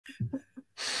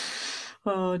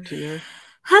Oh dear.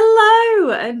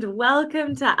 Hello and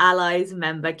welcome to AskALLi's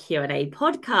Member Q&A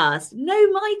podcast.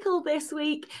 No Michael this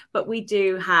week, but we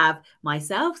do have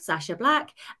myself, Sacha Black,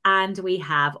 and we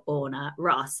have Orna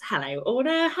Ross. Hello,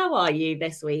 Orna. How are you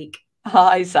this week?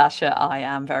 Hi, Sacha. I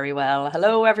am very well.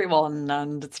 Hello, everyone.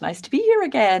 And it's nice to be here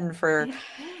again for It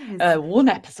is. one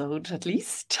episode at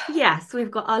least. Yes,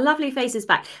 we've got our lovely faces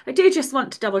back. I do just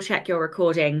want to double check you're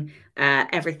recording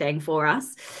everything for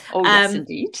us. Oh, yes,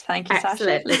 indeed. Thank you, Sacha.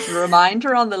 Excellent. Little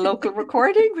reminder on the local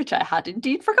recording, which I had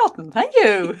indeed forgotten. Thank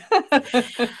you.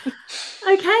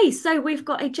 Okay, so we've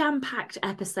got a jam-packed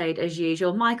episode as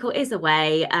usual. Michael is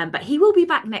away, but he will be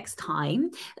back next time.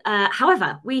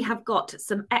 However, we have got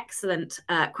some excellent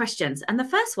questions, and the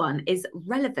first one is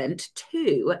relevant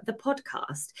to the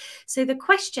podcast. So the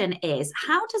question is,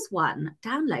 how does one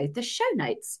download the show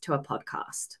notes to a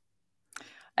podcast?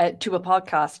 To a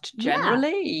podcast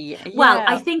generally. Well,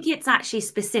 I think it's actually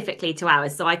specifically to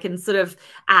ours, so I can sort of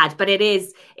add, but it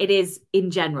is in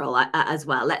general as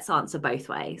well. Let's answer both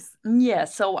ways. Yeah,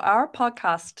 so our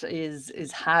podcast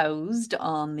is housed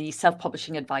on the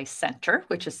Self-Publishing Advice Centre,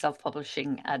 which is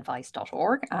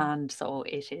selfpublishingadvice.org. And so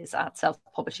it is at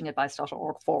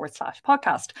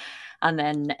selfpublishingadvice.org/podcast. And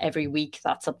then every week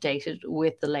that's updated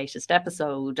with the latest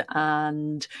episode.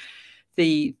 And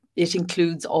it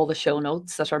includes all the show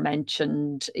notes that are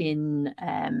mentioned in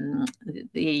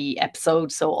the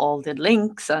episode. So all the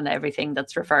links and everything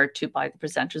that's referred to by the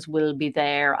presenters will be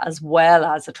there, as well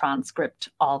as a transcript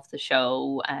of the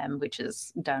show, which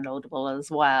is downloadable as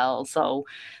well. So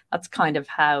that's kind of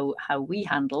how we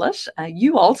handle it.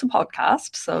 You also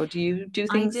podcast. So do you do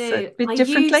things a bit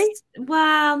differently?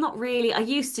 Well, not really. I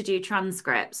used to do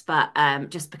transcripts, but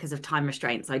just because of time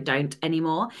restraints, I don't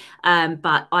anymore.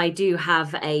 But I do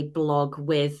have a blog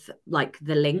with like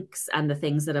the links and the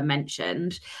things that are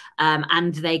mentioned,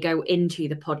 and they go into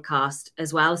the podcast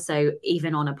as well. So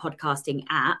even on a podcasting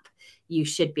app, you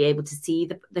should be able to see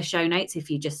the show notes. If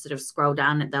you just sort of scroll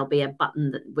down, there'll be a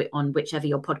button on whichever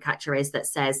your podcatcher is that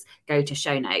says go to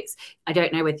show notes. I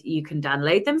don't know if you can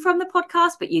download them from the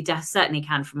podcast, but you certainly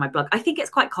can from my blog. I think it's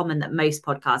quite common that most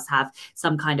podcasts have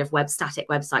some kind of static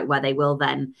website where they will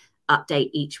then update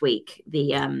each week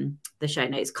the show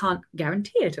notes. Can't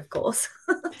guarantee it, of course.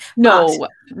 No,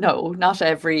 not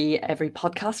every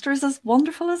podcaster is as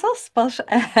wonderful as us, but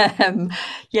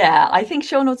yeah, I think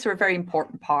show notes are a very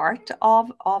important part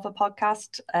of a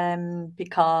podcast,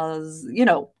 because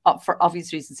for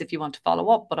obvious reasons, if you want to follow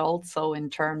up, but also in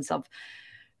terms of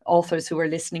authors who are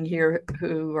listening here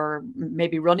who are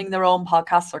maybe running their own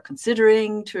podcasts or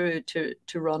considering to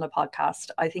run a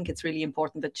podcast. I think it's really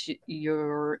important that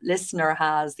your listener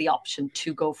has the option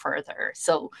to go further.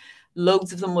 So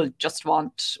loads of them will just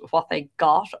want what they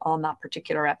got on that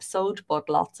particular episode, but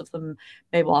lots of them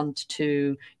may want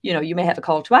to, you may have a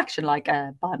call to action like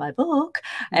buy my book,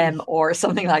 or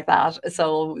something like that.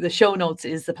 So the show notes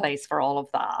is the place for all of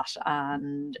that.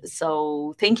 And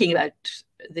so thinking about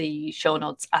the show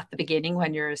notes at the beginning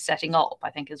when you're setting up, I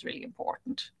think, is really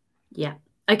important. Yeah.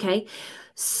 Okay.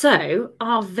 So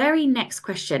our very next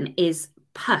question is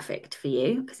perfect for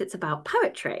you because it's about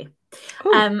poetry.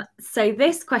 So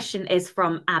this question is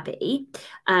from Abby.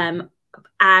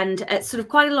 And it's sort of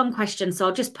quite a long question, so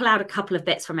I'll just pull out a couple of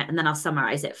bits from it and then I'll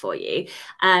summarize it for you.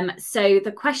 So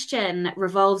the question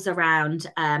revolves around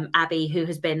Abby, who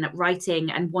has been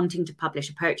writing and wanting to publish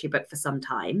a poetry book for some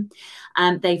time.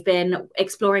 They've been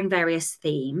exploring various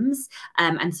themes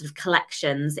and sort of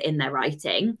collections in their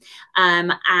writing.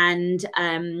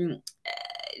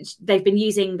 They've been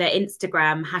using their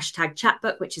Instagram hashtag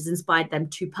chatbook, which has inspired them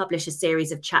to publish a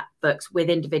series of chatbooks with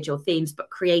individual themes,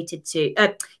 but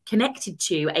connected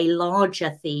to a larger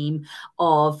theme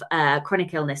of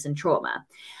chronic illness and trauma.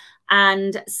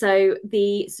 And so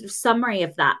the sort of summary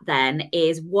of that then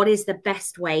is, what is the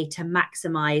best way to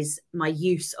maximize my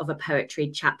use of a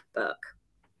poetry chapbook?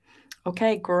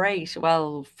 Okay, great.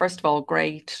 Well, first of all,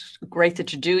 great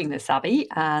that you're doing this, Abby.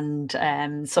 And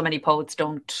so many poets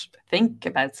don't think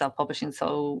about self-publishing,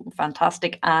 so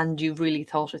fantastic. And you've really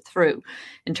thought it through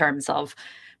in terms of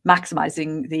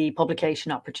maximizing the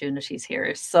publication opportunities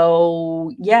here.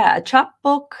 So yeah, a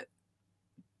chapbook,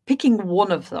 picking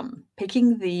one of them,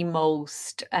 picking the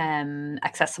most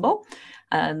accessible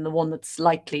and the one that's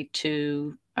likely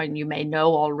to, and you may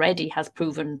know already, has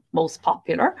proven most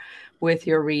popular with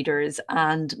your readers,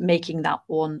 and making that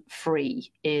one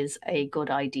free is a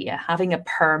good idea. Having a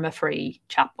perma-free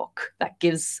chapbook that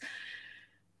gives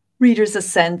readers a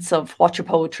sense of what your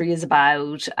poetry is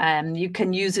about. You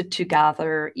can use it to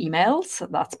gather emails.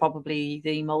 That's probably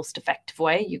the most effective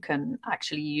way. You can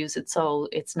actually use it so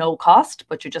it's no cost,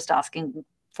 but you're just asking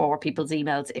for people's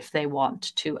emails if they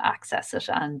want to access it,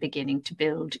 and beginning to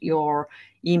build your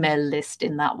email list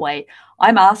in that way.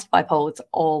 I'm asked by poets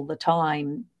all the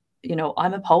time, you know,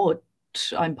 I'm a poet,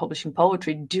 I'm publishing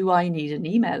poetry, do I need an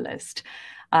email list?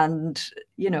 And,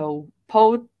 you know,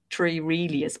 poetry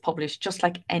really is published just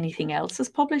like anything else is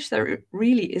published. There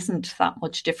really isn't that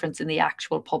much difference in the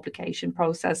actual publication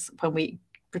process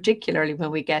particularly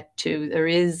when we get to, there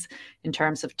is in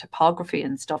terms of typography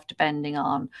and stuff, depending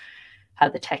on how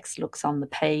the text looks on the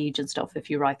page and stuff. If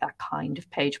you write that kind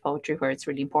of page poetry where it's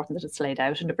really important that it's laid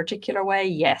out in a particular way,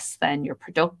 yes, then your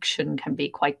production can be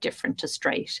quite different to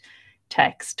straight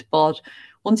text. But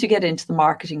once you get into the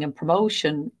marketing and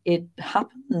promotion, it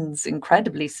happens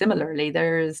incredibly similarly.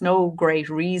 There is no great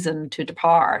reason to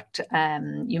depart.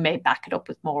 You may back it up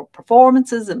with more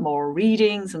performances and more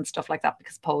readings and stuff like that,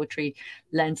 because poetry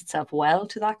lends itself well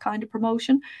to that kind of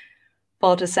promotion.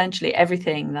 But essentially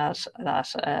everything that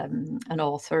an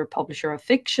author, publisher of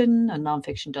fiction and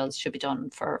nonfiction does should be done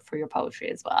for your poetry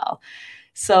as well.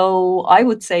 So I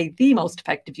would say the most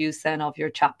effective use then of your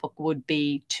chapbook would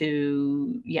be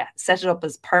to, set it up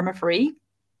as perma-free,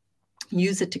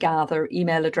 use it to gather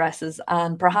email addresses,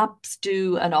 and perhaps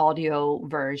do an audio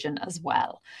version as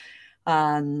well.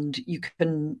 And you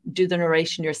can do the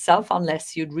narration yourself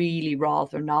unless you'd really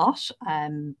rather not.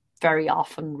 Very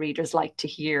often readers like to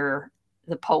hear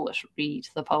the poet read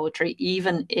the poetry,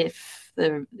 even if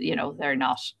they're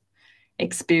not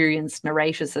experienced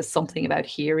narrators. There's something about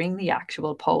hearing the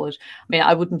actual poet. I mean,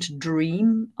 I wouldn't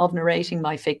dream of narrating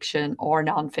my fiction or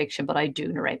nonfiction, but I do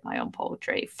narrate my own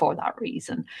poetry for that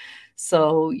reason.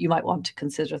 So you might want to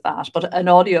consider that. But an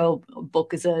audio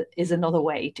book is another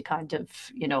way to kind of,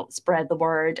 spread the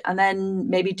word, and then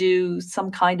maybe do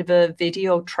some kind of a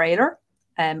video trailer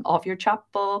of your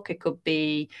chapbook. It could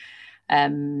be,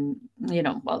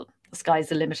 the sky's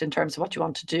the limit in terms of what you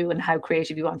want to do and how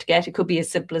creative you want to get. It could be as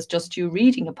simple as just you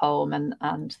reading a poem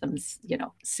and them,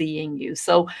 seeing you.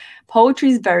 So poetry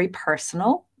is very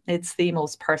personal. It's the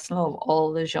most personal of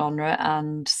all the genre.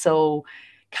 And so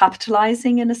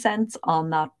capitalizing in a sense on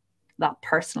that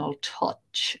personal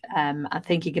touch, and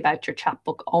thinking about your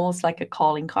chapbook almost like a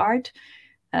calling card,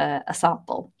 a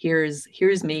sample. Here's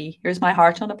me, here's my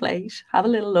heart on a plate, have a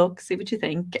little look, see what you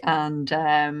think. And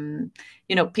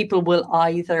people will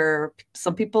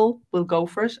some people will go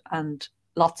for it and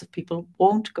lots of people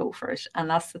won't go for it. And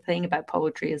that's the thing about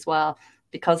poetry as well,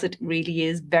 because it really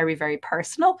is very, very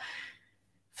personal.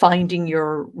 Finding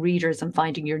your readers and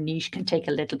finding your niche can take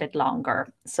a little bit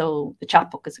longer. So the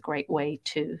chapbook is a great way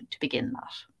to begin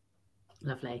that.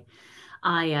 Lovely.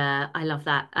 I love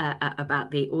that about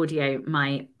the audio.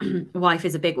 My wife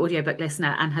is a big audiobook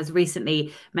listener and has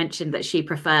recently mentioned that she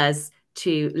prefers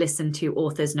to listen to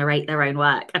authors narrate their own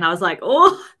work. And I was like,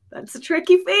 oh, that's a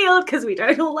tricky field because we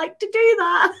don't all like to do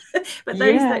that. But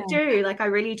those that do, I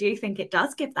really do think it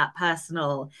does give that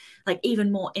personal,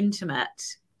 even more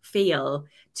intimate feel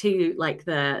to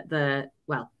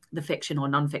the fiction or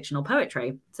non-fictional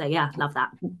poetry. So yeah, love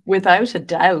that. Without a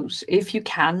doubt, if you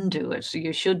can do it,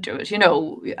 you should do it.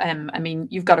 I mean,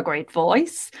 you've got a great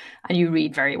voice and you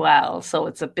read very well, so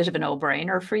it's a bit of a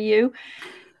no-brainer for you.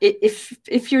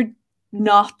 If you're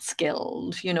not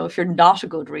skilled, if you're not a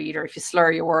good reader, if you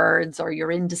slur your words or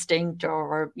you're indistinct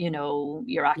or,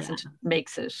 your accent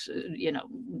makes it,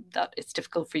 that it's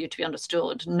difficult for you to be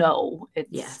understood, no,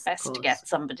 it's best to get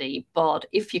somebody. But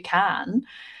if you can,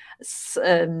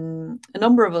 a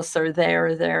number of us are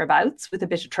thereabouts with a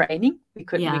bit of training. We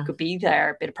could be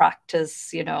there, a bit of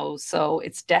practice, so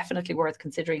it's definitely worth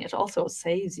considering. It also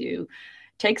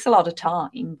takes a lot of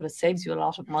time, but it saves you a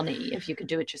lot of money if you could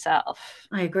do it yourself.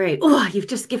 I agree. Oh, you've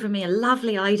just given me a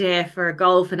lovely idea for a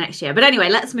goal for next year. But anyway,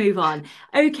 let's move on.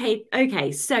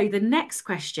 Okay. So the next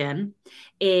question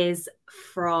is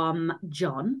from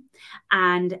John,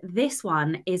 and this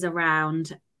one is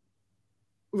around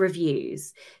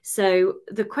reviews. So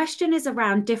the question is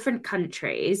around different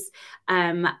countries,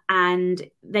 and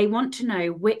they want to know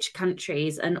which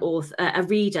countries a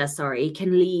reader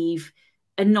can leave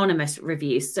anonymous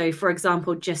reviews. So for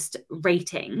example, just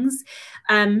ratings.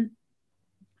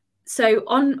 So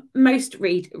on most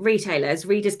retailers,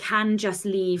 readers can just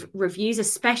leave reviews,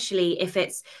 especially if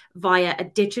it's via a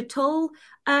digital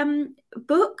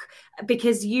book,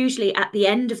 because usually at the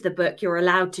end of the book you're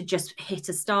allowed to just hit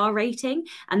a star rating,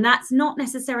 and that's not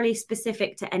necessarily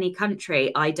specific to any country,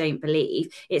 I don't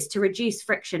believe. It's to reduce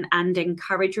friction and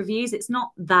encourage reviews. It's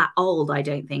not that old, I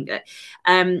don't think.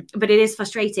 But it is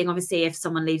frustrating, obviously, if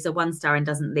someone leaves a 1 star and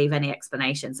doesn't leave any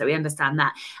explanation, so we understand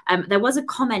that. There was a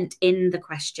comment in the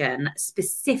question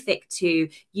specific to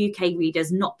UK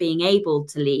readers not being able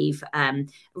to leave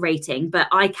rating, but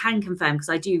I can confirm, because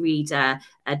I do read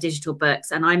digital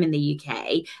books and I'm in the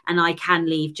UK, and I can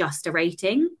leave just a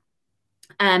rating.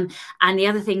 And the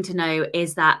other thing to know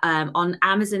is that on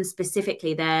Amazon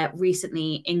specifically, they're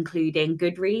recently including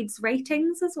Goodreads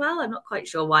ratings as well. I'm not quite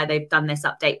sure why they've done this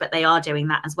update, but they are doing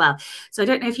that as well. So I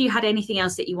don't know if you had anything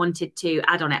else that you wanted to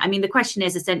add on it. I mean, the question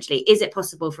is essentially, is it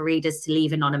possible for readers to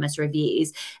leave anonymous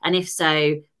reviews? And if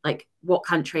so, like, what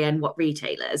country and what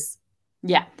retailers?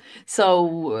 Yeah,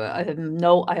 so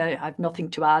no, I have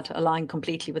nothing to add. Align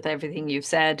completely with everything you've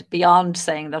said, beyond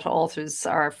saying that authors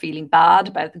are feeling bad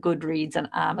about the Goodreads and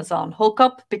Amazon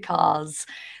hookup, because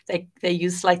they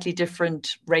use slightly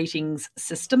different ratings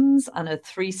systems, and a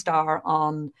 3-star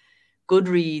on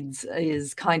Goodreads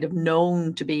is kind of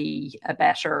known to be a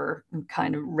better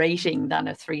kind of rating than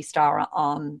a 3-star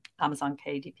on Amazon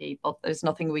KDP. But there's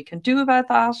nothing we can do about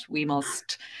that. We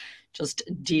must just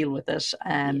deal with it.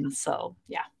 So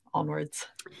yeah, onwards.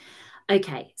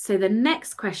 Okay, so the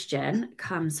next question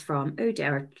comes from, oh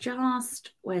dear,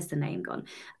 where's the name gone?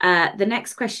 The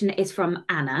next question is from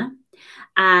Anna.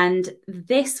 And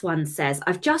this one says,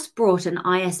 I've just brought an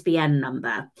ISBN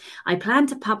number. I plan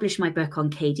to publish my book on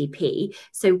KDP.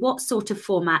 So what sort of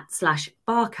format /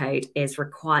 barcode is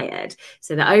required?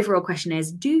 So the overall question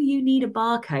is, do you need a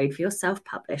barcode for your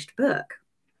self-published book?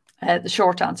 The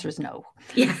short answer is no.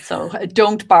 Yeah. So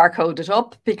don't barcode it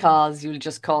up, because you'll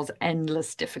just cause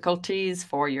endless difficulties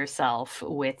for yourself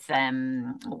with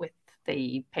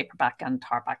the paperback and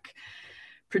hardback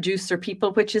producer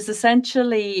people, which is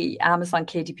essentially Amazon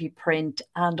KDP print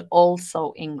and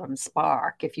also Ingram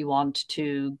Spark. If you want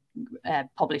to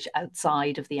publish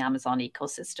outside of the Amazon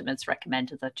ecosystem, it's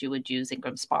recommended that you would use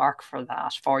Ingram Spark for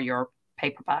that, for your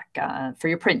paperback, for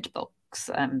your print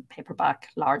books, paperback,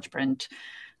 large print,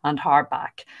 and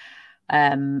hardback,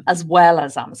 as well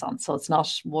as Amazon. So it's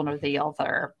not one or the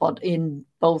other, but in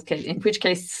both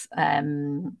cases,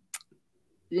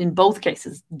 in both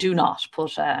cases, do not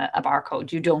put a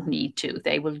barcode. You don't need to.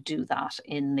 They will do that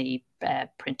in the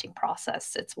printing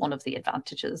process. It's one of the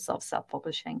advantages of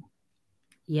self-publishing.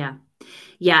 Yeah.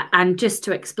 Yeah. And just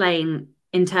to explain,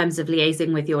 in terms of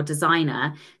liaising with your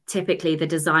designer, typically the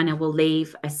designer will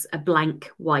leave a blank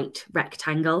white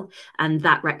rectangle, and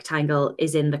that rectangle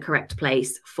is in the correct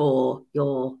place for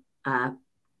your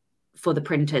for the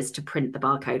printers to print the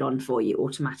barcode on for you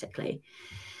automatically.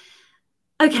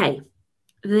 Okay,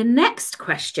 the next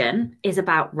question is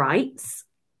about rights,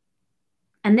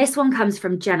 and this one comes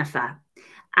from Jennifer.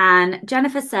 And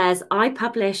Jennifer says, I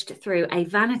published through a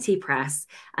vanity press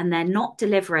and they're not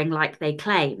delivering like they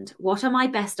claimed. What are my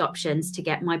best options to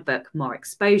get my book more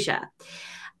exposure?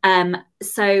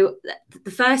 So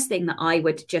the first thing that I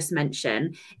would just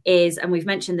mention is, and we've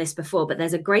mentioned this before, but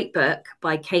there's a great book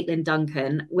by Caitlin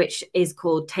Duncan, which is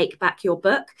called Take Back Your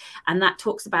Book. And that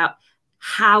talks about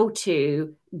how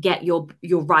to get your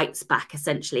rights back,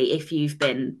 essentially, if you've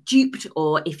been duped,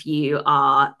 or if you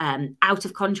are out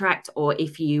of contract, or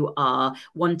if you are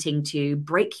wanting to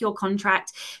break your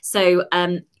contract. So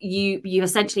you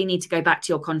essentially need to go back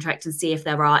to your contract and see if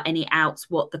there are any outs,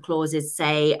 what the clauses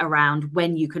say around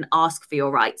when you can ask for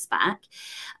your rights back.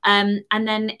 And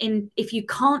then if you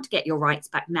can't get your rights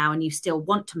back now and you still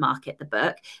want to market the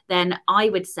book, then I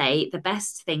would say the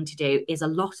best thing to do is a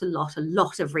lot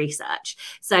of research.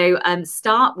 So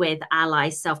start with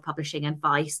AskALLi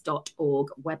self-publishing-advice.org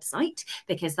website,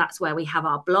 because that's where we have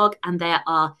our blog, and there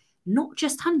are not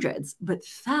just hundreds, but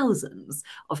thousands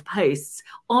of posts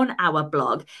on our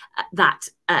blog that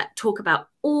talk about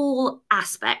all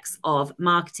aspects of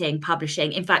marketing,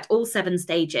 publishing, in fact, all 7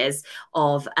 stages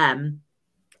of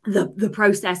the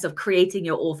process of creating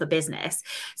your author business.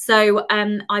 So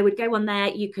I would go on there.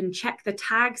 You can check the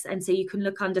tags, and so you can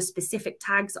look under specific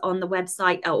tags on the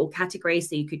website or categories.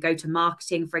 So you could go to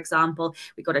marketing, for example.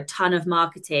 We've got a ton of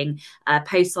marketing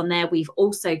posts on there. We've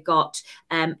also got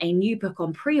a new book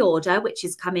on pre-order, which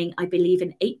is coming, I believe,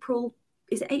 in April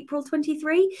is it April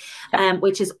 23, yeah.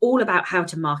 which is all about how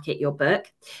to market your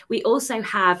book. We also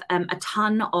have a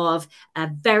ton of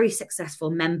very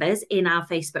successful members in our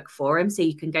Facebook forum. So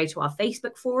you can go to our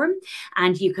Facebook forum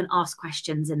and you can ask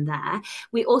questions in there.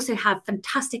 We also have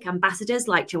fantastic ambassadors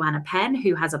like Joanna Penn,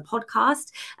 who has a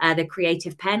podcast, The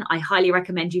Creative Pen. I highly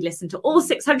recommend you listen to all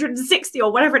 660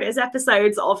 or whatever it is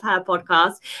episodes of her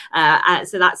podcast.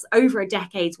 So that's over a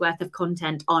decade's worth of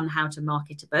content on how to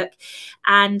market a book.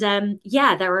 And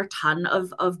yeah, there are a ton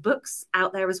of books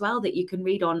out there as well that you can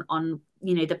read on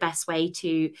you know, the best way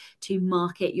to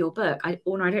market your book.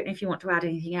 Orna, I don't know if you want to add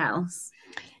anything else.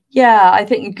 Yeah, I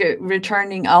think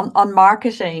returning on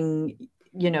marketing,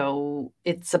 you know,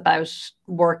 it's about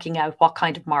working out what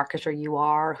kind of marketer you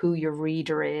are, who your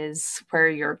reader is, where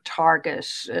your target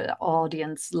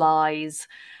audience lies,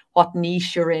 what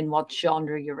niche you're in, what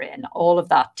genre you're in. All of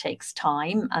that takes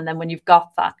time. And then when you've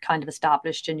got that kind of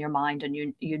established in your mind and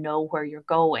you know where you're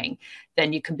going,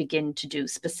 then you can begin to do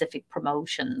specific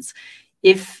promotions.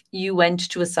 If you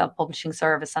went to a self-publishing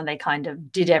service and they kind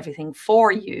of did everything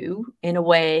for you, in a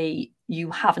way, you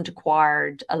haven't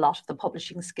acquired a lot of the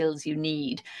publishing skills you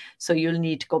need. So you'll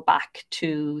need to go back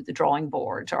to the drawing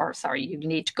board, or sorry, you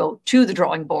need to go to the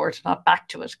drawing board, not back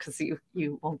to it, because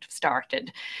you won't have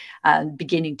started, and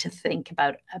beginning to think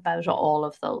about all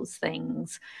of those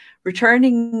things.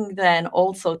 Returning then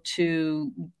also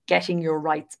to getting your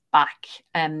rights back.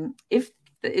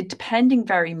 Depending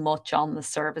very much on the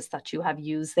service that you have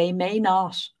used, they may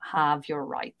not have your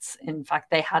rights. In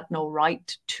fact, they had no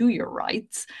right to your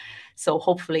rights. So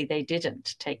hopefully they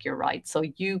didn't take your rights. So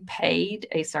you paid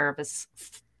a service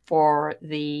for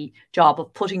the job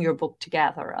of putting your book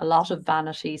together. A lot of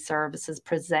vanity services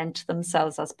present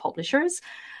themselves as publishers,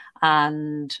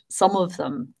 and some of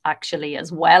them actually,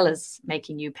 as well as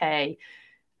making you pay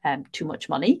too much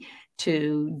money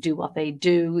to do what they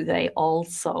do, they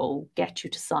also get you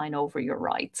to sign over your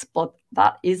rights. But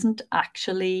that isn't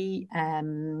actually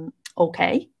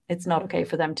okay. It's not okay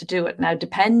for them to do it. Now,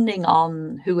 depending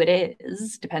on who it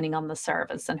is, depending on the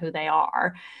service and who they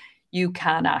are, you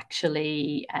can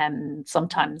actually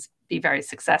sometimes be very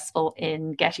successful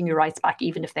in getting your rights back,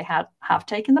 even if they have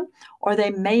taken them, or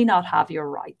they may not have your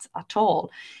rights at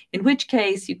all, in which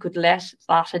case you could let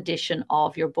that edition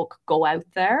of your book go out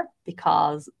there,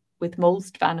 because with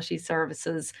most vanity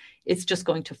services, it's just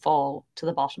going to fall to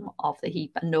the bottom of the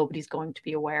heap and nobody's going to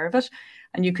be aware of it.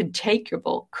 And you can take your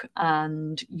book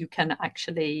and you can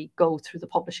actually go through the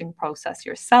publishing process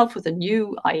yourself with a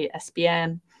new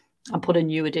ISBN and put a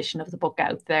new edition of the book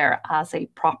out there as a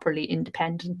properly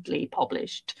independently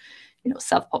published, you know,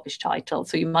 self-published title.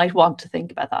 So you might want to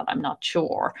think about that. I'm not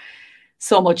sure.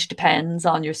 So much depends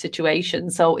on your situation.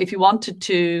 So if you wanted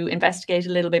to investigate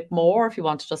a little bit more, if you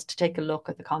wanted us to take a look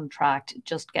at the contract,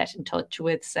 just get in touch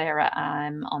with Sarah.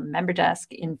 I'm on member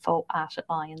desk,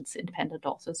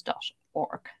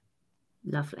 info@allianceindependentauthors.org.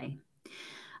 Lovely.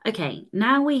 Okay,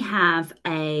 now we have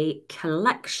a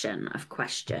collection of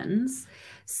questions.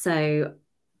 So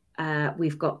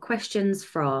we've got questions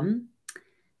from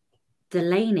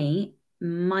Delaney,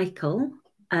 Michael.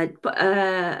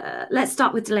 Let's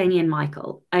start with Delaney and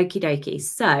Michael. Okie dokie.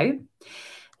 So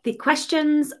the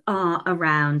questions are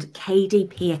around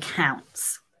KDP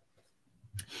accounts.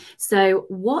 So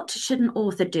what should an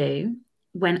author do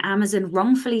when Amazon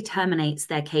wrongfully terminates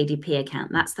their KDP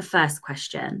account? That's the first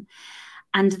question.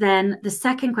 And then the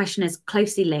second question is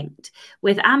closely linked.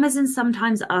 With Amazon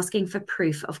sometimes asking for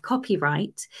proof of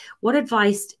copyright, what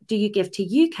advice do you give to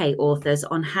UK authors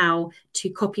on how to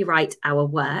copyright our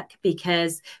work?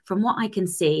 Because from what I can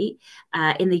see,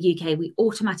 in the UK, we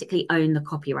automatically own the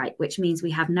copyright, which means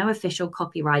we have no official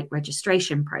copyright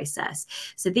registration process.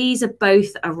 So these are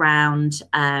both around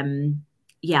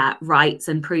rights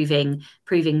and proving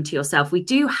to yourself. We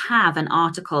do have an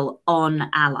article on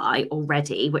AskALLi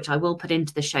already, which I will put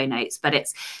into the show notes, but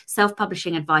it's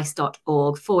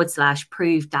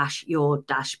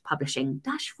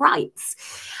selfpublishingadvice.org/prove-your-publishing-rights.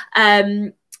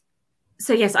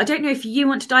 So yes, I don't know if you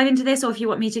want to dive into this or if you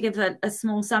want me to give a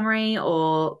small summary,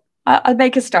 or I'll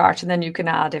make a start and then you can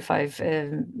add if I've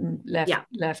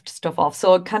left stuff off.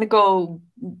 So I'll kind of go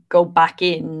back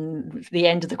in the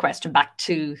end of the question back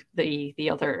to the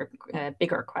other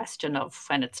bigger question of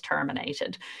when it's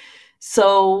terminated.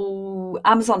 So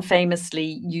Amazon famously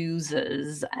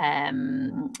uses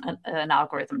an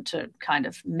algorithm to kind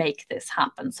of make this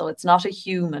happen. So it's not a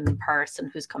human person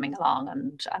who's coming along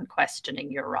and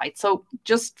questioning your rights. So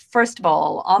just first of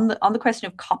all, on the question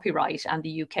of copyright and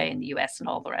the UK and the US and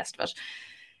all the rest of it,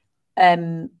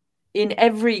 in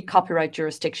every copyright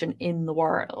jurisdiction in the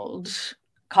world,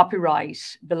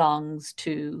 copyright belongs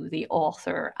to the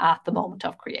author at the moment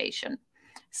of creation.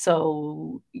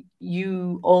 So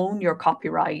you own your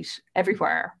copyright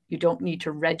everywhere. You don't need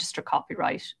to register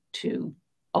copyright to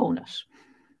own it.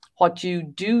 What you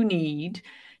do need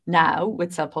now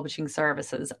with self-publishing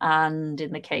services, and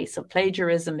in the case of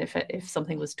plagiarism, if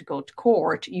something was to go to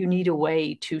court, you need a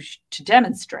way to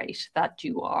demonstrate that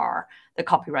you are the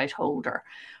copyright holder.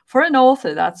 For an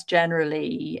author, that's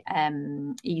generally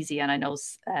easy, and I know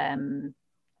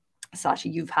Sacha,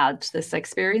 you've had this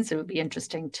experience. It would be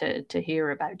interesting to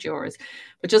hear about yours.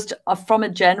 But just from a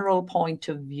general point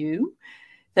of view,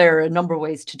 there are a number of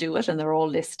ways to do it, and they're all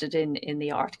listed in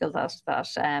the article that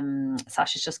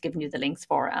Sacha's just given you the links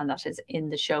for, and that is in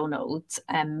the show notes.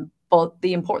 But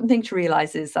the important thing to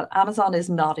realize is that Amazon is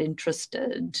not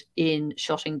interested in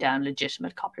shutting down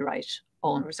legitimate copyright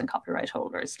owners and copyright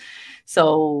holders.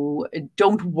 So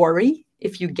don't worry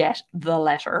if you get the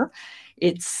letter.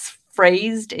 It's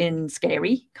phrased in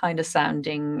scary kind of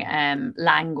sounding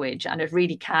language, and it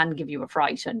really can give you a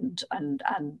fright, and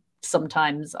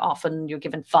sometimes often you're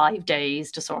given 5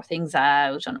 days to sort things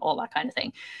out and all that kind of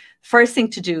thing. First thing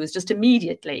to do is just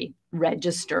immediately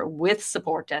register with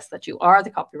support desk that you are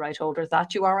the copyright holder,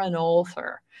 that you are an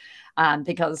author,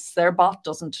 because their bot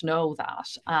doesn't know that,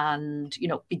 and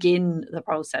begin the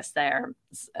process there.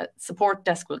 Support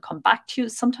desk will come back to you.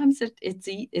 Sometimes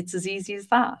it's as easy as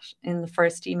that. In the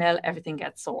first email, everything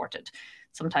gets sorted.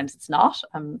 Sometimes it's not,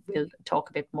 and we'll talk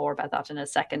a bit more about that in a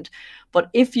second. But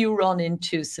if you run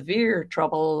into severe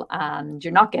trouble and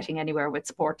you're not getting anywhere with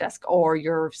support desk, or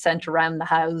you're sent around the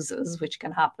houses, which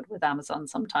can happen with Amazon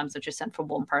sometimes, that you're sent from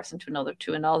one person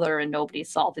to another and nobody's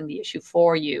solving the issue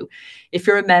for you. If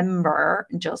you're a member,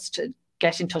 just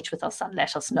get in touch with us and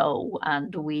let us know,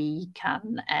 and we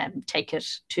can take it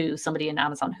to somebody in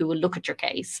Amazon who will look at your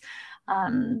case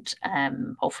and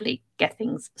hopefully get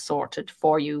things sorted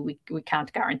for you. We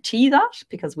can't guarantee that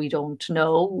because we don't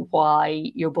know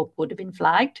why your book would have been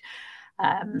flagged.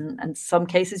 In some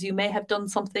cases, you may have done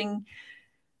something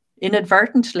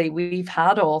inadvertently. We've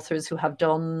had authors who have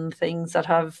done things that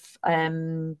have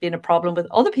been a problem with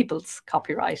other people's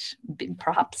copyright,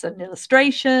 perhaps an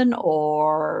illustration,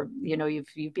 or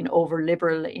you've been over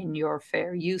liberal in your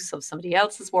fair use of somebody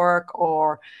else's work,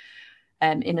 or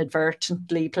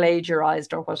inadvertently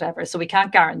plagiarized or whatever. So we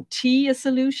can't guarantee a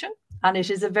solution, and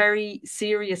it is a very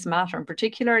serious matter, and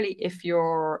particularly if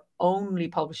you're only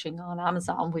publishing on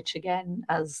Amazon, which again,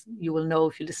 as you will know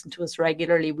if you listen to us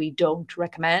regularly, we don't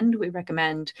recommend. We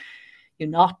recommend you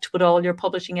not to put all your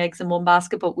publishing eggs in one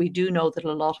basket, but we do know that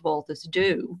a lot of authors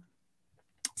do.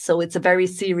 So it's a very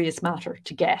serious matter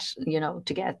to get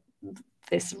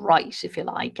this right, if you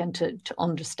like, and to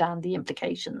understand the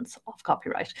implications of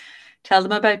copyright. Tell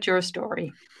them about your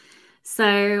story.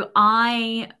 So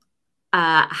I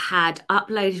had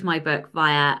uploaded my book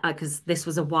via, because this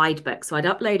was a wide book, so I'd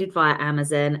uploaded via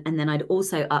Amazon, and then I'd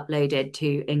also uploaded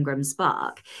to Ingram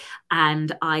Spark,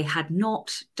 and I had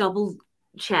not double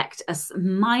checked a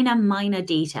minor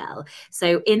detail.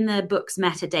 So in the book's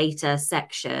metadata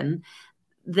section,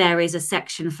 there is a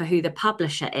section for who the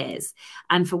publisher is.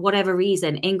 And for whatever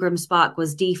reason, Ingram Spark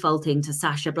was defaulting to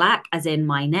Sacha Black, as in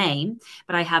my name,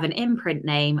 but I have an imprint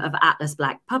name of Atlas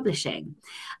Black Publishing.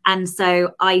 And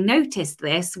so I noticed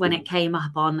this when it came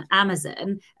up on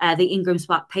Amazon. The Ingram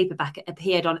Spark paperback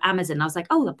appeared on Amazon. I was like,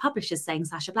 oh, the publisher's saying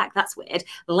Sacha Black. That's weird.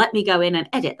 Let me go in and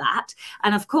edit that.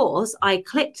 And of course, I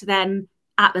clicked then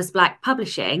Atlas Black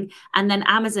Publishing, and then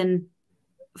Amazon,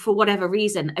 for whatever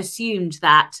reason, assumed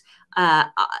that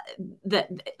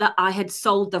that I had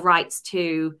sold the rights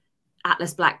to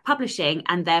Atlas Black Publishing,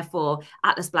 and therefore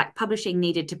Atlas Black Publishing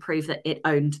needed to prove that it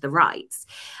owned the rights.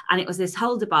 And it was this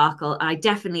whole debacle. I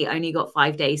definitely only got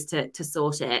 5 days to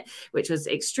sort it, which was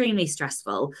extremely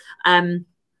stressful.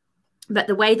 But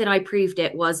the way that I proved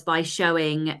it was by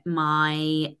showing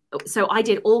so I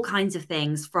did all kinds of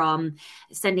things, from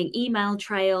sending email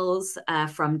trails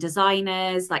from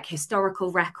designers, like historical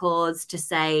records, to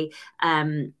say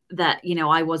that,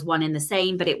 I was one in the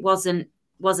same, but it wasn't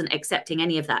accepting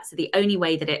any of that. So the only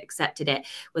way that it accepted it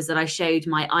was that I showed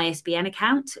my ISBN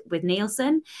account with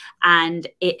Nielsen, and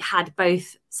it had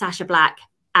both Sacha Black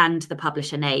and the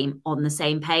publisher name on the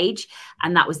same page.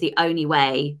 And that was the only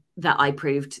way that I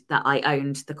proved that I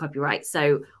owned the copyright.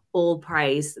 So all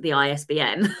praise the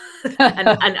ISBN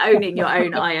and owning your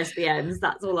own ISBNs.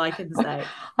 That's all I can say.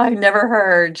 I've never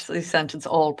heard the sentence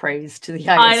 "all praise to the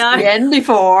ISBN"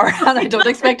 before, and I don't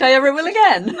expect I ever will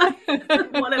again.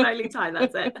 One and only time,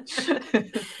 that's it.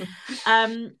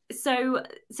 So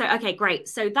okay, great.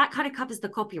 So that kind of covers the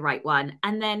copyright one.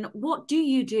 And then what do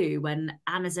you do when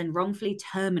Amazon wrongfully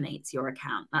terminates your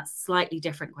account? That's a slightly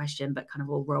different question, but kind of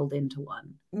all rolled into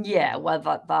one. Yeah, well,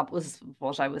 that was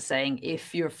what I was saying.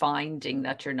 If you're finding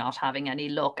that you're not having any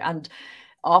luck, and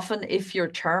often if you're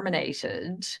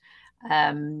terminated,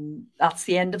 that's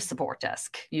the end of support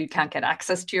desk. You can't get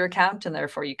access to your account, and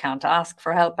therefore you can't ask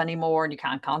for help anymore, and you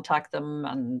can't contact them,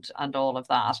 and all of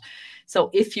that. So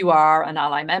if you are an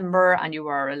AskALLi member and you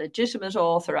are a legitimate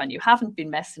author and you haven't been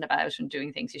messing about and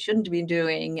doing things you shouldn't have been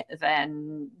doing,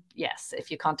 then yes, if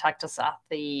you contact us at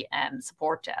the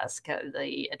support desk,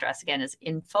 the address again is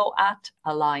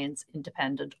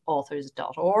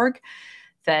info@allianceindependentauthors.org.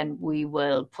 Then we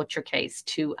will put your case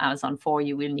to Amazon for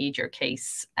you. We'll need your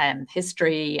case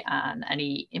history and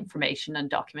any information and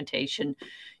documentation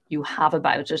you have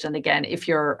about it. And again, if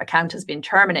your account has been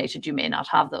terminated, you may not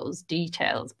have those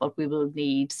details, but we will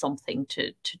need something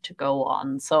to go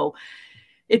on. So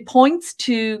it points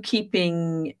to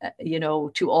keeping,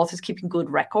 to authors keeping good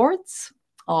records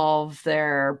of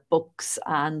their books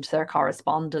and their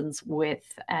correspondence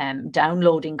with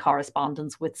downloading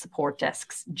correspondence with support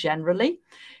desks generally.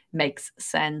 Makes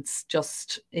sense.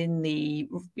 Just in the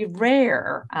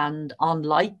rare and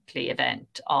unlikely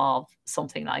event of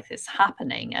something like this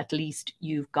happening, at least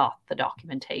you've got the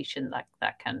documentation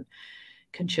that can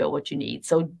show what you need.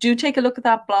 So do take a look at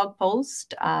that blog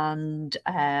post and,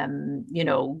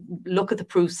 look at the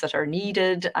proofs that are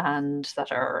needed and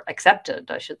that are accepted,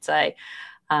 I should say,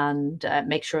 and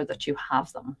make sure that you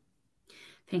have them. I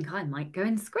think I might go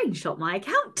and screenshot my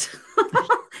account.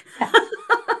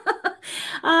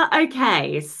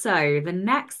 Okay, so the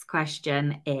next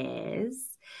question is,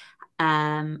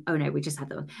 oh no, we just had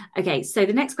that one. Okay, so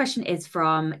the next question is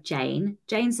from Jane.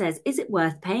 Jane says, is it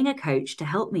worth paying a coach to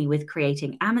help me with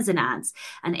creating Amazon ads?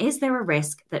 And is there a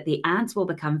risk that the ads will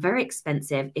become very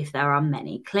expensive if there are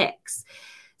many clicks?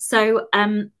 So,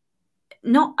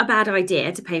 not a bad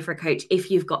idea to pay for a coach if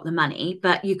you've got the money,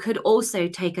 but you could also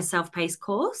take a self-paced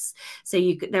course. So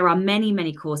there are many,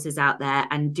 many courses out there,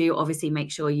 and do obviously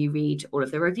make sure you read all of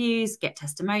the reviews, get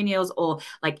testimonials, or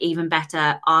like even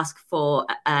better, ask for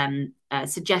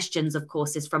suggestions of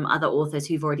courses from other authors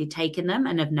who've already taken them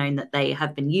and have known that they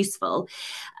have been useful.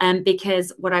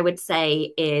 Because what I would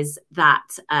say is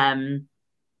that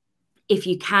if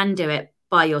you can do it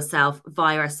by yourself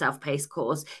via a self-paced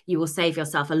course, you will save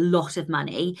yourself a lot of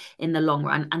money in the long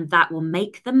run, and that will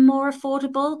make them more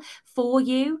affordable for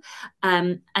you.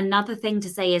 Another thing to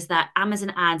say is that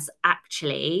Amazon ads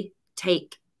actually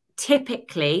take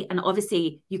typically, and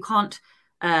obviously you can't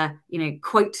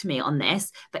quote me on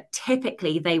this, but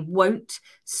typically they won't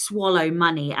swallow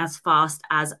money as fast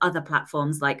as other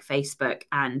platforms like Facebook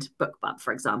and BookBub,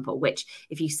 for example, which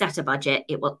if you set a budget,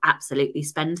 it will absolutely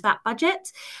spend that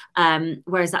budget.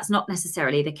 Whereas that's not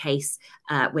necessarily the case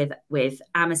with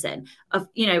Amazon.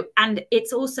 And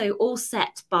it's also all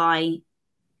set by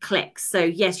clicks. So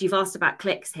yes, you've asked about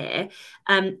clicks here.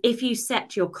 If you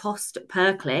set your cost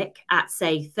per click at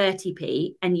say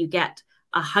 30p and you get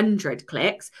 100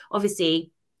 clicks,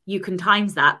 obviously you can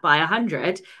times that by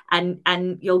 100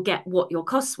 and you'll get what your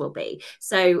costs will be.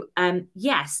 So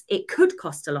yes, it could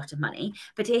cost a lot of money,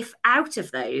 but if out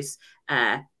of those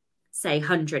say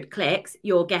 100 clicks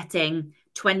you're getting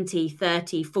 20,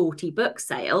 30, 40 book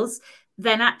sales,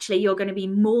 then actually you're going to be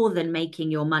more than making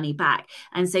your money back.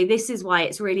 And so this is why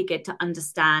it's really good to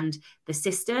understand the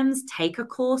systems, take a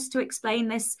course to explain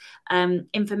this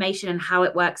information and how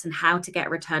it works and how to get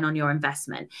a return on your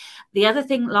investment. The other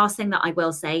thing, last thing that I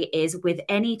will say is with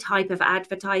any type of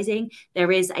advertising,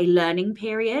 there is a learning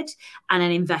period and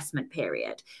an investment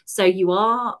period. So you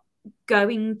are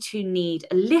going to need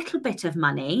a little bit of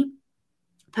money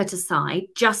put aside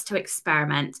just to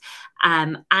experiment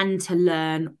and to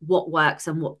learn what works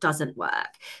and what doesn't work.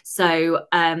 So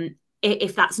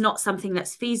if that's not something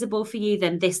that's feasible for you,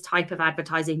 then this type of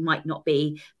advertising might not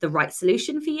be the right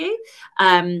solution for you.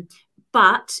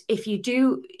 But if you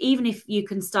do, even if you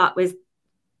can start with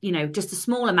just a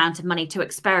small amount of money to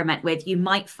experiment with, you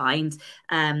might find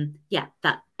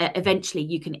that eventually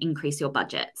you can increase your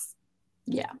budgets.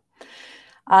 Yeah.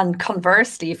 And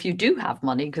conversely, if you do have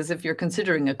money, because if you're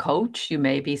considering a coach, you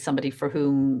may be somebody for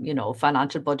whom,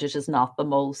 financial budget is not the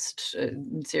most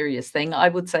serious thing. I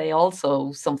would say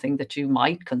also something that you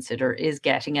might consider is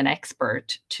getting an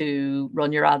expert to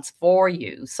run your ads for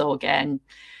you. So again,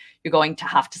 you're going to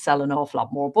have to sell an awful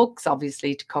lot more books,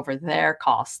 obviously, to cover their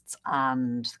costs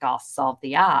and the costs of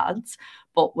the ads.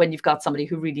 But when you've got somebody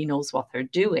who really knows what they're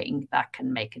doing, that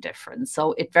can make a difference.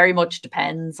 So it very much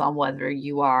depends on whether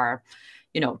you are,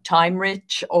 you know, time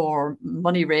rich or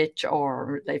money rich,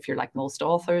 or if you're like most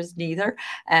authors, neither,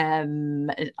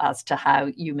 as to how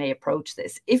you may approach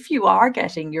this. If you are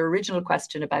getting your original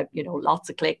question about, you know, lots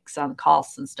of clicks and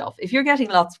costs and stuff, if you're getting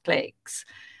lots of clicks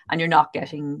and you're not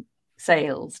getting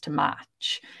sales to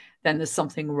match, then there's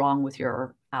something wrong with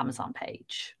your Amazon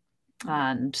page.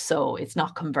 And so it's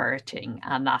not converting,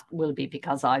 and that will be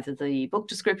because either the book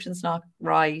description's not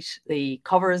right, the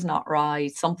cover is not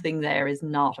right, something there is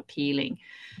not appealing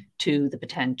to the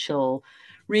potential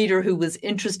reader who was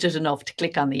interested enough to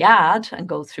click on the ad and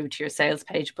go through to your sales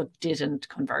page but didn't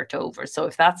convert over. So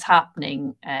if that's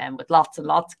happening with lots and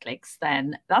lots of clicks,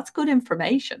 then that's good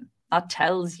information. That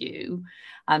tells you.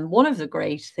 And one of the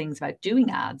great things about doing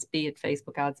ads, be it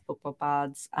Facebook ads, BookBub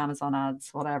ads, Amazon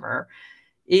ads, whatever,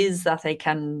 is that they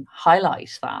can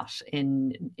highlight that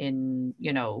in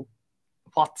you know,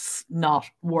 what's not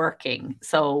working.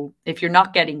 So if you're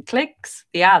not getting clicks,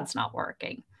 the ad's not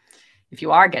working. If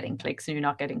you are getting clicks and you're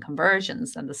not getting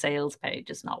conversions, then the sales page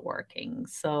is not working.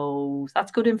 So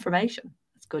that's good information.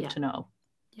 It's good to know.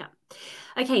 Yeah.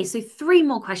 Okay, so 3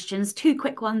 more questions, 2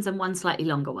 quick ones and 1 slightly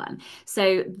longer one.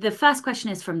 So the first question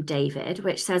is from David,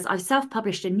 which says, I've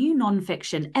self-published a new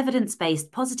non-fiction,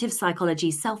 evidence-based positive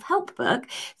psychology self-help book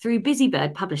through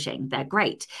Busybird Publishing. They're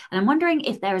great. And I'm wondering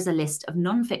if there is a list of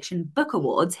non-fiction book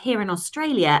awards here in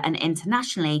Australia and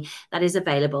internationally that is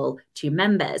available to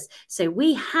members. So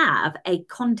we have a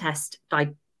contest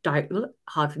hard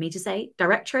for me to say,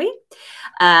 directory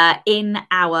on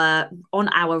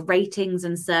our ratings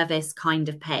and service kind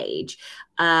of page.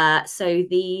 So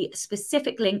the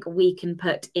specific link we can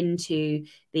put into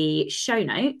the show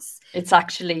notes. It's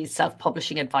actually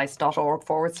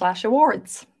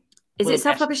selfpublishingadvice.org/awards. Is it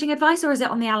self-publishing advice, or is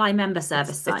it on the AskALLi Member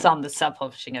service site? It's on the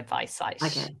self-publishing advice site.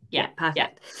 Okay. Yeah. Perfect. Yeah.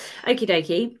 Okie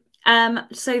dokie.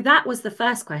 So that was the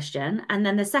first question. And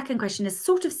then the second question is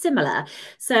sort of similar.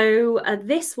 So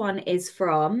this one is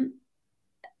from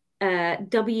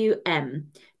JWM.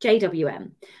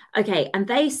 Okay, and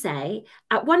they say,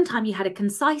 at one time you had a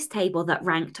concise table that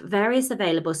ranked various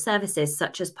available services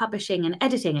such as publishing and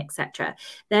editing, etc.,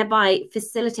 thereby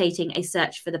facilitating a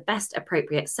search for the best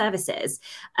appropriate services.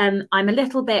 I'm a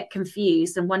little bit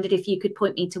confused and wondered if you could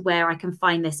point me to where I can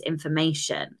find this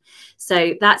information.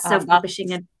 So that's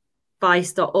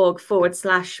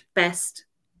selfpublishingadvice.org/best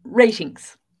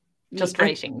ratings. Just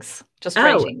ratings. Just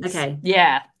ratings. Okay.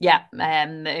 Yeah.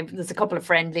 There's a couple of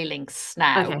friendly links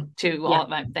now to all of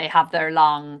them. They have their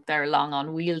long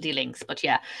unwieldy links. But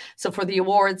yeah. So for the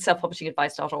awards,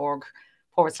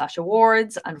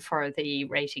 selfpublishingadvice.org/awards, and for the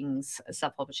ratings,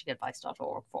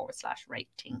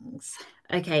 selfpublishingadvice.org/ratings.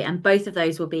 Okay, and both of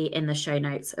those will be in the show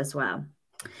notes as well.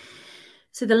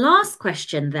 So the last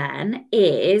question then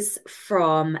is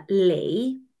from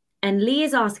Lee, and Lee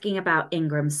is asking about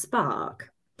Ingram Spark.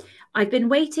 I've been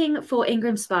waiting for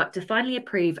Ingram Spark to finally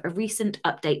approve a recent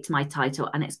update to my title,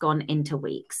 and it's gone into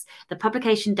weeks. The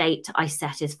publication date I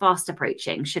set is fast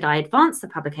approaching. Should I advance the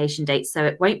publication date so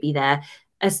it won't be there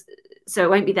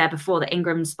before the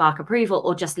Ingram Spark approval,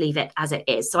 or just leave it as it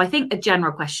is? So I think the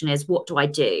general question is, what do I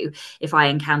do if I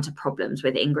encounter problems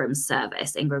with Ingram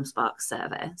Spark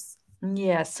service?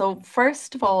 Yeah, so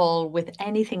first of all, with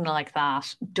anything like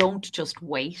that, don't just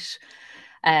wait.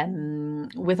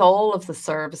 With all of the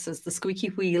services, the squeaky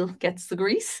wheel gets the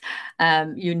grease.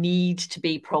 You need to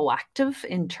be proactive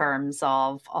in terms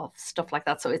of stuff like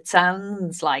that. So it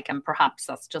sounds like, and perhaps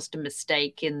that's just a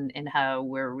mistake in how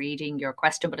we're reading your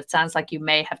question, but it sounds like you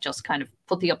may have just kind of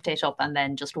put the update up and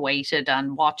then just waited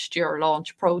and watched your launch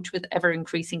approach with ever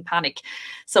increasing panic.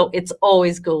 So it's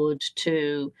always good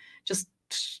to just,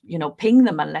 you know, ping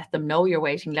them and let them know you're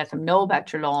waiting, let them know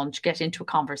about your launch, get into a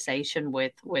conversation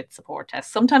with support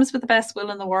desks. Sometimes with the best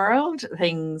will in the world,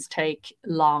 things take a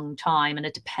long time, and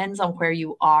it depends on where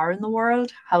you are in the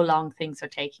world, how long things are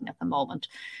taking at the moment.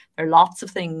 There are lots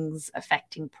of things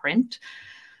affecting print,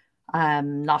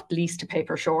 not least a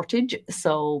paper shortage.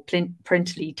 So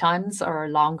print lead times are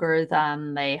longer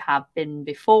than they have been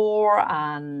before.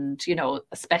 And, you know,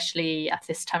 especially at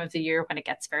this time of the year when it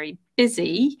gets very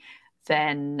busy,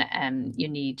 then you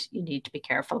need to be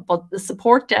careful. But the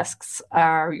support desks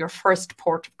are your first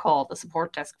port of call, the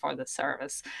support desk for the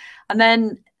service. And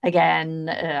then again,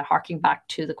 harking back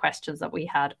to the questions that we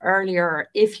had earlier,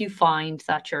 if you find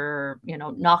that you're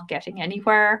not getting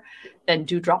anywhere, then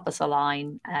do drop us a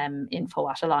line,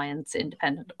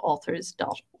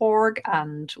 info@allianceindependentauthors.org,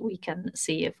 and we can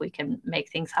see if we can make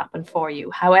things happen for you.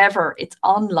 However, it's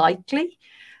unlikely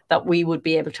that we would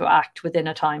be able to act within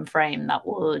a time frame that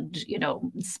would,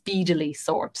 speedily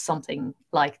sort something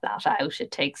like that out. It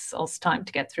takes us time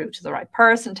to get through to the right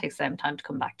person, takes them time to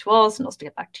come back to us and us to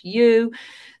get back to you.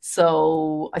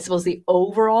 So I suppose the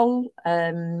overall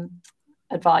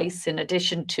advice, in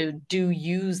addition to do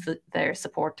use their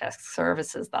support desk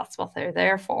services, that's what they're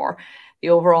there for. The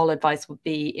overall advice would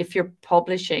be, if you're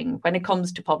publishing, when it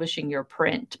comes to publishing your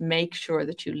print, make sure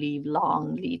that you leave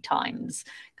long lead times.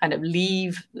 Kind of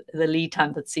leave the lead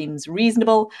time that seems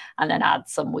reasonable and then add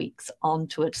some weeks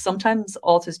onto it. Sometimes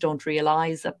authors don't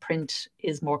realize that print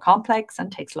is more complex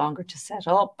and takes longer to set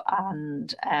up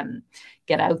and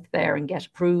get out there and get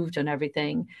approved and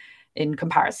everything. In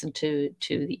comparison to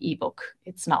the ebook,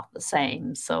 it's not the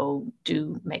same. So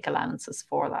do make allowances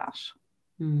for that.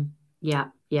 Yeah.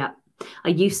 I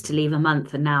used to leave a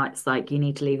month, and now it's like you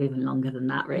need to leave even longer than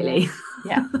that, really.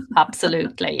 Yeah,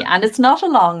 absolutely. And it's not a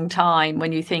long time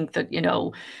when you think that,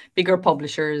 bigger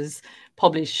publishers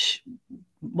publish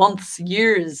months,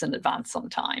 years in advance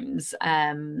sometimes.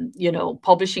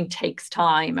 Publishing takes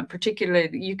time, and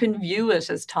particularly you can view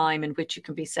it as time in which you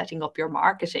can be setting up your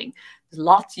marketing. There's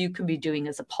lots you can be doing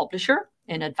as a publisher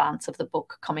in advance of the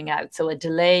book coming out. So a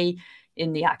delay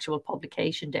in the actual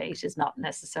publication date is not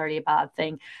necessarily a bad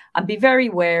thing. And be very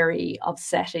wary of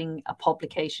setting a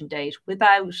publication date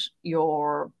without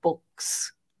your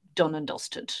books done and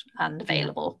dusted and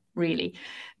available, really,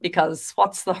 because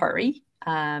what's the hurry?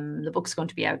 The book's going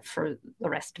to be out for the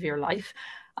rest of your life,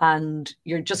 and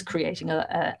you're just creating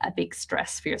a big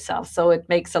stress for yourself. So it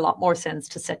makes a lot more sense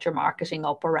to set your marketing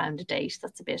up around a date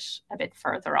that's a bit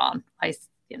further on. I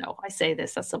say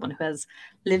this as someone who has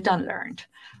lived and learned.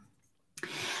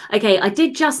 Okay, I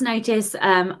did just notice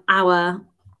our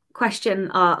question,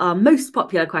 our most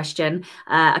popular question,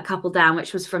 a couple down,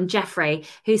 which was from Jeffrey,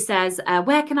 who says,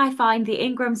 where can I find the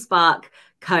Ingram Spark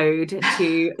code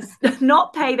to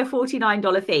not pay the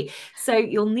 $49 fee? So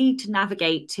you'll need to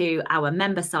navigate to our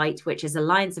member site, which is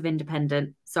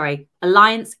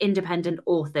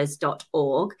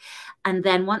AllianceIndependentAuthors.org. And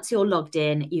then once you're logged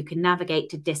in, you can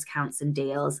navigate to discounts and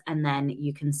deals, and then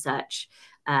you can search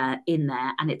in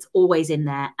there, and it's always in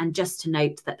there. And just to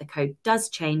note that the code does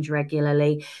change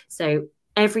regularly, so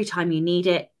every time you need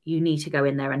it, you need to go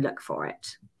in there and look for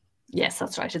it. Yes,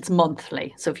 that's right. It's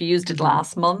monthly. So if you used it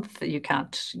last month, you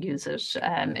can't use it.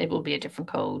 It will be a different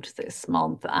code this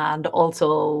month, and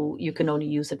also you can only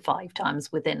use it 5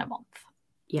 times within a month.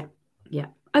 Yeah.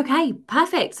 Okay,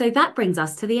 perfect. So that brings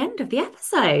us to the end of the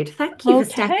episode. Thank you for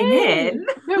stepping in.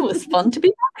 It was fun to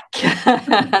be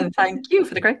back. And thank you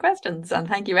for the great questions. And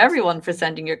thank you everyone for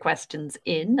sending your questions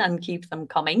in, and keep them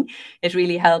coming. It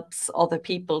really helps other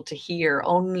people to hear.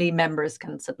 Only members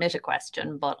can submit a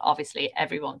question, but obviously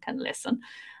everyone can listen.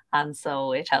 And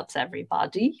so it helps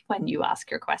everybody when you ask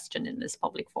your question in this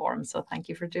public forum. So thank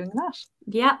you for doing that.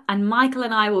 Yeah. And Michael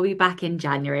and I will be back in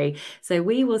January. So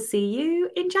we will see you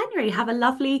in January. Have a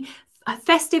lovely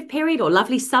festive period, or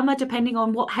lovely summer, depending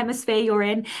on what hemisphere you're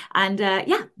in. And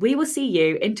we will see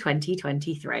you in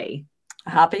 2023.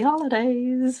 Happy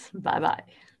holidays. Bye-bye.